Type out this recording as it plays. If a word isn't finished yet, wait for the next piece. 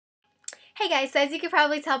Hey guys, so as you can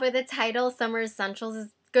probably tell by the title, Summer Essentials is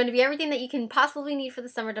going to be everything that you can possibly need for the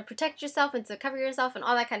summer to protect yourself and to cover yourself and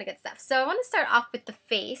all that kind of good stuff. So I want to start off with the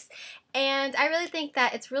face, and I really think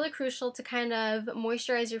that it's really crucial to kind of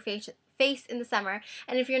moisturize your face in the summer.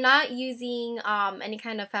 And if you're not using any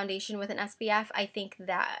kind of foundation with an SPF, I think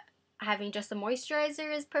that having just a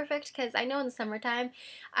moisturizer is perfect, because I know in the summertime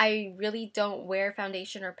I really don't wear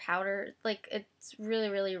foundation or powder. Like, it's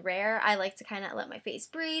really rare. I like to kind of let my face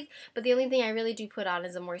breathe, but the only thing I really do put on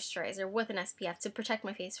is a moisturizer with an SPF to protect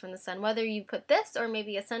my face from the sun. Whether you put this or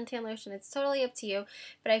maybe a suntan lotion, it's totally up to you,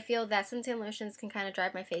 but I feel that suntan lotions can kind of dry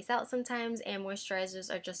my face out sometimes, and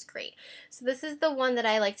moisturizers are just great. So this is the one that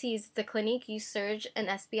I like to use, the Clinique Surge and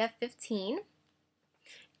SPF 15.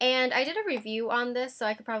 And I did a review on this, so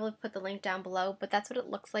I could probably put the link down below, but that's what it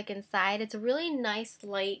looks like inside. It's a really nice,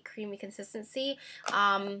 light, creamy consistency.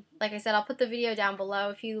 Like I said, I'll put the video down below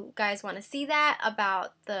if you guys want to see that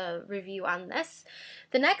about the review on this.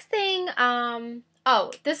 The next thing,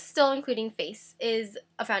 oh, this is still including face, is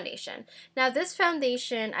a foundation. Now, this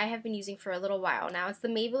foundation I have been using for a little while now. It's the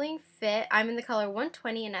Maybelline Fit. I'm in the color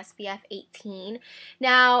 120 and SPF 18.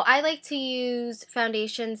 Now, I like to use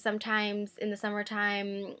foundation sometimes in the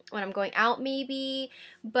summertime when I'm going out maybe,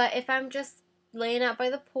 but if I'm just laying out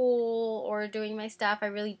by the pool or doing my stuff, I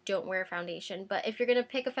really don't wear foundation. But if you're going to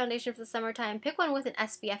pick a foundation for the summertime, pick one with an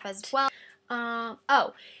SPF as well.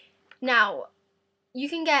 Now, you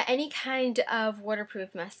can get any kind of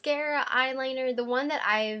waterproof mascara, eyeliner. The one that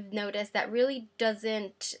I've noticed that really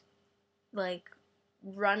doesn't like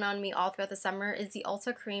run on me all throughout the summer is the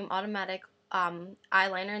Ulta Cream Automatic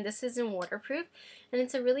eyeliner, and this isn't waterproof, and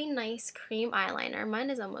it's a really nice cream eyeliner. Mine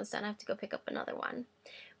is almost done. I have to go pick up another one.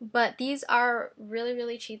 But these are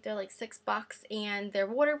really cheap. They're like $6, and they're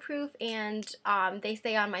waterproof, and they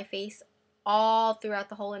stay on my face all throughout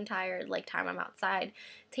the whole entire time I'm outside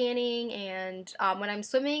tanning, and when I'm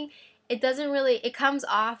swimming, it doesn't really, it comes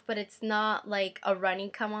off, but it's not like a running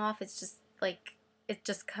come off. It's just like, it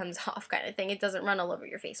just comes off kind of thing. It doesn't run all over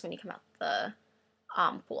your face when you come out the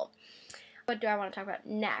pool. What do I want to talk about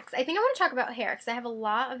next? I think I want to talk about hair, because I have a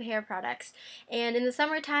lot of hair products, and in the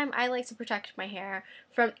summertime I like to protect my hair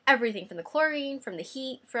from everything, from the chlorine, from the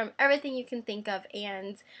heat, from everything you can think of.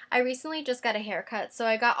 And I recently just got a haircut, so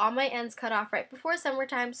I got all my ends cut off right before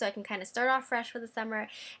summertime so I can kind of start off fresh for the summer.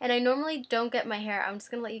 And I normally don't get my hair, I'm just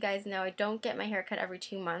going to let you guys know, I don't get my hair cut every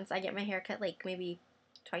 2 months. I get my hair cut like maybe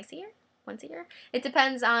twice a year? Once a year? It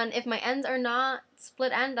depends on if my ends are not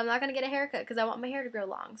split end. I'm not going to get a haircut because I want my hair to grow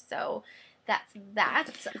long. So that's that.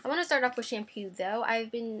 I want to start off with shampoo though.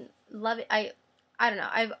 I've been loving, I don't know,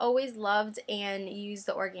 I've always loved and used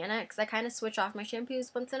the Organics. I kind of switch off my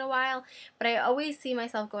shampoos once in a while, but I always see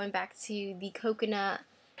myself going back to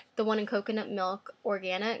the one in coconut milk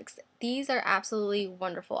Organics. These are absolutely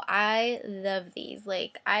wonderful. I love these.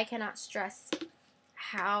 Like, I cannot stress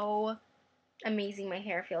how amazing my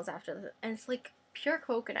hair feels after this. And it's like pure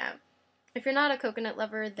coconut. If you're not a coconut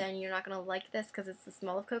lover, then you're not going to like this because it's the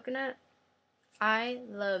smell of coconut. I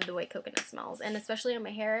love the way coconut smells, and especially on my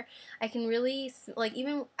hair, I can really, like,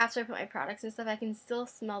 even after I put my products and stuff, I can still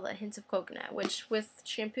smell the hints of coconut, which with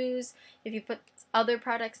shampoos, if you put other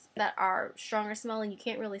products that are stronger smelling, you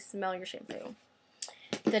can't really smell your shampoo.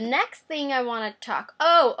 The next thing I want to talk,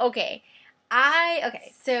 okay,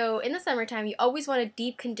 so in the summertime, you always want to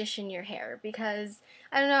deep condition your hair, because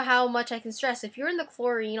I don't know how much I can stress. If you're in the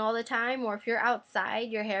chlorine all the time, or if you're outside,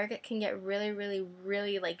 your hair can get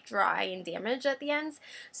really like dry and damaged at the ends.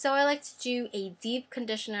 So I like to do a deep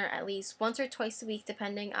conditioner at least once or twice a week,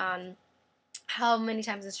 depending on how many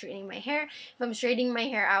times I'm straightening my hair. If I'm straightening my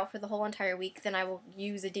hair out for the whole entire week, then I will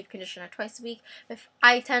use a deep conditioner twice a week. If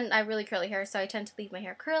I have really curly hair, so I tend to leave my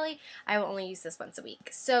hair curly, I will only use this once a week.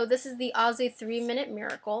 So this is the Aussie 3-Minute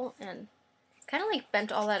Miracle, and kind of like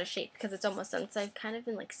bent all out of shape because it's almost done, so I've kind of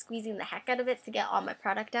been like squeezing the heck out of it to get all my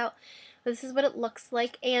product out. This is what it looks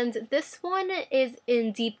like, and this one is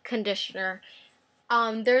in deep conditioner.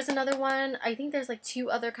 There's another one, I think there's like 2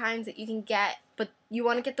 other kinds that you can get, but you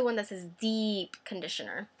want to get the one that says deep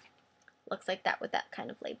conditioner. Looks like that with that kind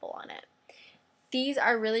of label on it. These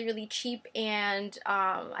are really cheap, and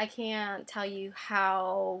I can't tell you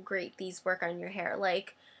how great these work on your hair.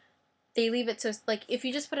 Like, they leave it so, like, if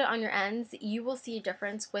you just put it on your ends, you will see a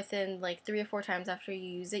difference within like 3 or 4 times after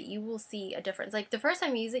you use it. You will see a difference. Like, the first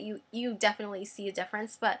time you use it, you definitely see a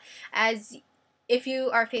difference, but if you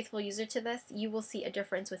are a faithful user to this, you will see a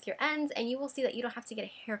difference with your ends, and you will see that you don't have to get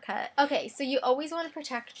a haircut. Okay, so you always want to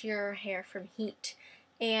protect your hair from heat.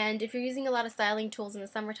 And if you're using a lot of styling tools in the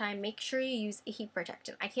summertime, make sure you use a heat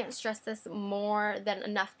protectant. I can't stress this more than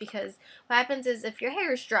enough, because what happens is if your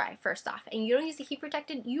hair is dry, first off, and you don't use a heat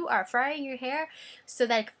protectant, you are frying your hair so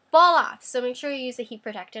that it can fall off. So make sure you use a heat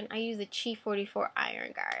protectant. I use the Chi 44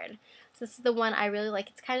 Iron Guard. So this is the one I really like.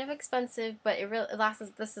 It's kind of expensive, but it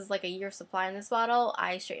lasts. This is like a year supply in this bottle.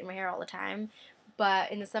 I straighten my hair all the time,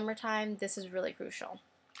 but in the summertime, this is really crucial.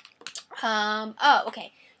 Oh,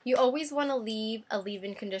 okay. You always want to leave a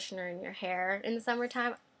leave-in conditioner in your hair in the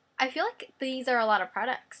summertime. I feel like these are a lot of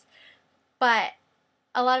products, but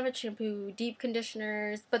a lot of it's shampoo, deep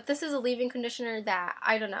conditioners, but this is a leave-in conditioner that,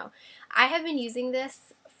 I don't know. I have been using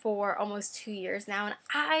this for almost 2 years now, and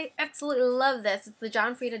I absolutely love this. It's the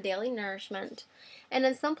John Frieda Daily Nourishment. And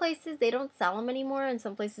in some places, they don't sell them anymore. In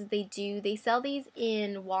some places, they do. They sell these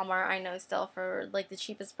in Walmart, I know, still for, like, the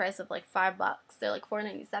cheapest price of, like, $5. They're, like,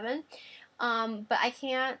 $4.97. But I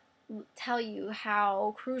can't tell you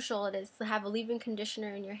how crucial it is to have a leave-in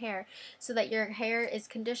conditioner in your hair so that your hair is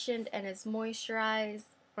conditioned and is moisturized,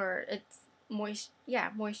 or it's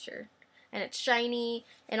moisture, and it's shiny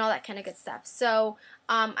and all that kind of good stuff. So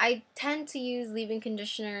I tend to use leave-in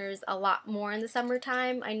conditioners a lot more in the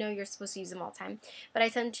summertime. I know you're supposed to use them all the time, but I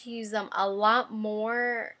tend to use them a lot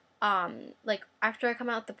more. Like after I come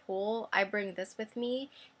out the pool, I bring this with me,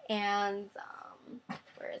 and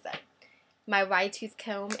where is it? My wide tooth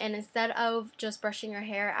comb, and instead of just brushing your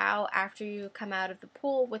hair out after you come out of the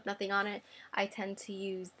pool with nothing on it, I tend to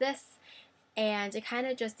use this, and it kind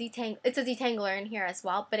of just it's a detangler in here as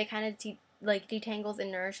well, but it kind of detangles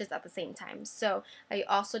and nourishes at the same time. So I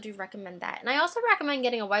also do recommend that. And I also recommend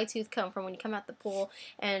getting a wide tooth comb from when you come out the pool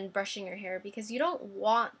and brushing your hair, because you don't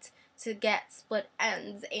want to get split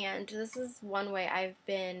ends, and this is one way I've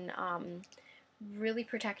been really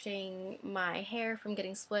protecting my hair from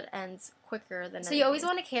getting split ends quicker than So you always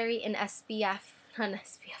want to carry an SPF, not an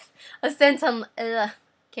SPF, a Sentan,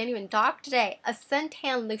 can't even talk today, a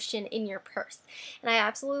suntan lotion in your purse. And I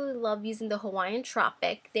absolutely love using the Hawaiian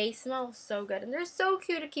Tropic. They smell so good, and they're so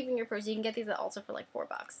cute to keep in your purse. You can get these at Ulta for like $4.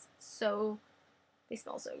 So they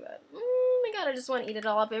smell so good. Oh my god, I just want to eat it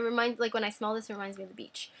all up. It reminds, like when I smell this, it reminds me of the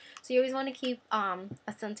beach. So you always want to keep a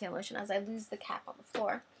suntan lotion. As I lose the cap on the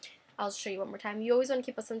floor, I'll show you one more time. You always want to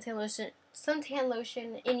keep a suntan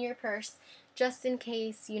lotion in your purse, just in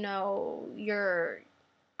case, you know, you're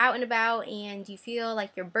out and about and you feel like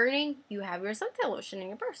you're burning. You have your suntan lotion in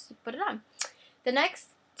your purse. You put it on. The next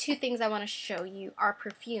two things I want to show you are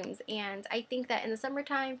perfumes, and I think that in the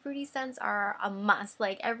summertime, fruity scents are a must.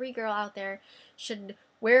 Like every girl out there should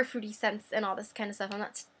wear fruity scents and all this kind of stuff.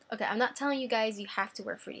 I'm not telling you guys you have to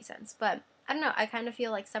wear fruity scents, but I don't know. I kind of feel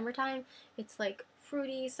like summertime, it's like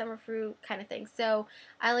fruity, summer fruit kind of thing. So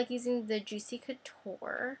I like using the Juicy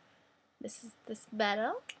Couture. This is this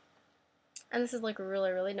bottle, and this is like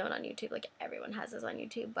really, really known on YouTube. Like everyone has this on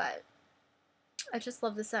YouTube, but I just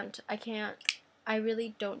love the scent. I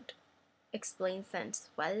really don't explain scent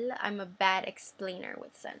well. I'm a bad explainer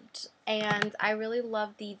with scent. And I really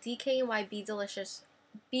love the DKNY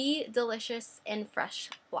Be Delicious and Fresh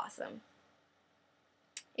Blossom.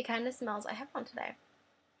 It kind of smells, I have one today.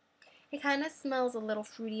 It kind of smells a little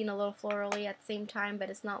fruity and a little florally at the same time, but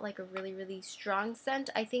it's not like a really, really strong scent.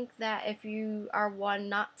 I think that if you are one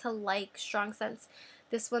not to like strong scents,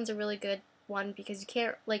 this one's a really good one, because you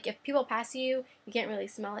can't, like, if people pass you, you can't really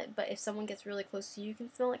smell it, but if someone gets really close to you, you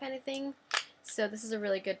can smell it kind of thing. So this is a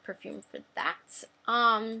really good perfume for that.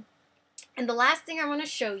 And the last thing I want to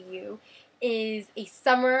show you is a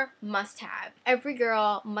summer must-have. Every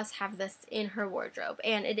girl must have this in her wardrobe,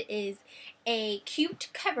 and it is a cute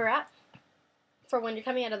cover-up for when you're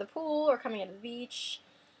coming out of the pool or coming out of the beach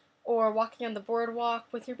or walking on the boardwalk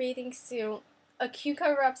with your bathing suit. A cute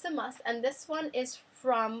cover-up's a must, and this one is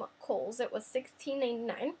from Kohl's. It was $16.99,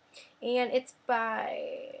 and it's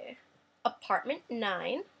by Apartment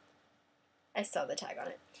 9. I saw the tag on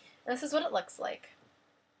it. And this is what it looks like.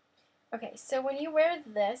 Okay, so when you wear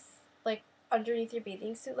this, like, underneath your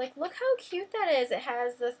bathing suit, like, look how cute that is. It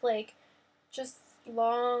has this, like, just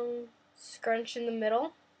long scrunch in the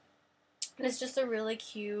middle, and it's just a really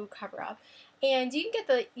cute cover-up. And you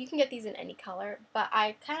can get these in any color, but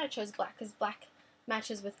I kind of chose black because black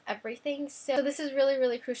matches with everything. So this is really,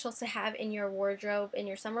 really crucial to have in your wardrobe, in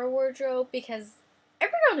your summer wardrobe, because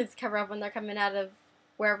every girl needs to cover up when they're coming out of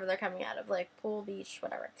wherever they're coming out of, like pool, beach,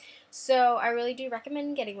 whatever. So I really do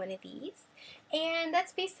recommend getting one of these. And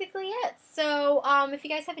that's basically it. So if you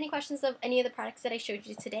guys have any questions of any of the products that I showed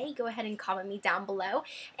you today, go ahead and comment me down below.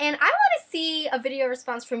 And I want to see a video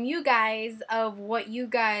response from you guys of what you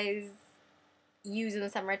guys use in the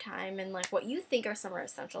summertime and like what you think are summer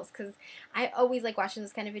essentials, because I always like watching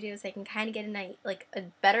this kind of videos so I can kind of get a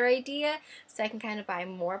better idea, so I can kind of buy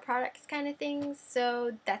more products kind of things.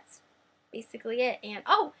 So that's basically it. And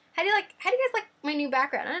oh, how do you guys like my new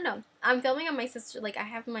background? I don't know. I'm filming on my sister, like I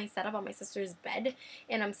have my setup on my sister's bed,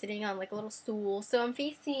 and I'm sitting on like a little stool, so I'm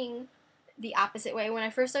facing the opposite way. When I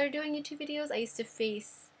first started doing YouTube videos, I used to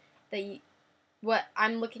face the what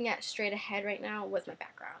I'm looking at straight ahead right now was my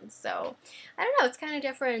background. So, I don't know, it's kind of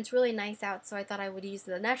different. It's really nice out, so I thought I would use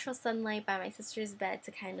the natural sunlight by my sister's bed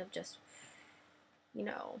to kind of just, you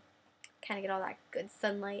know, kind of get all that good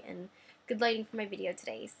sunlight and good lighting for my video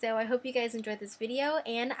today. So, I hope you guys enjoyed this video,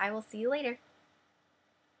 and I will see you later.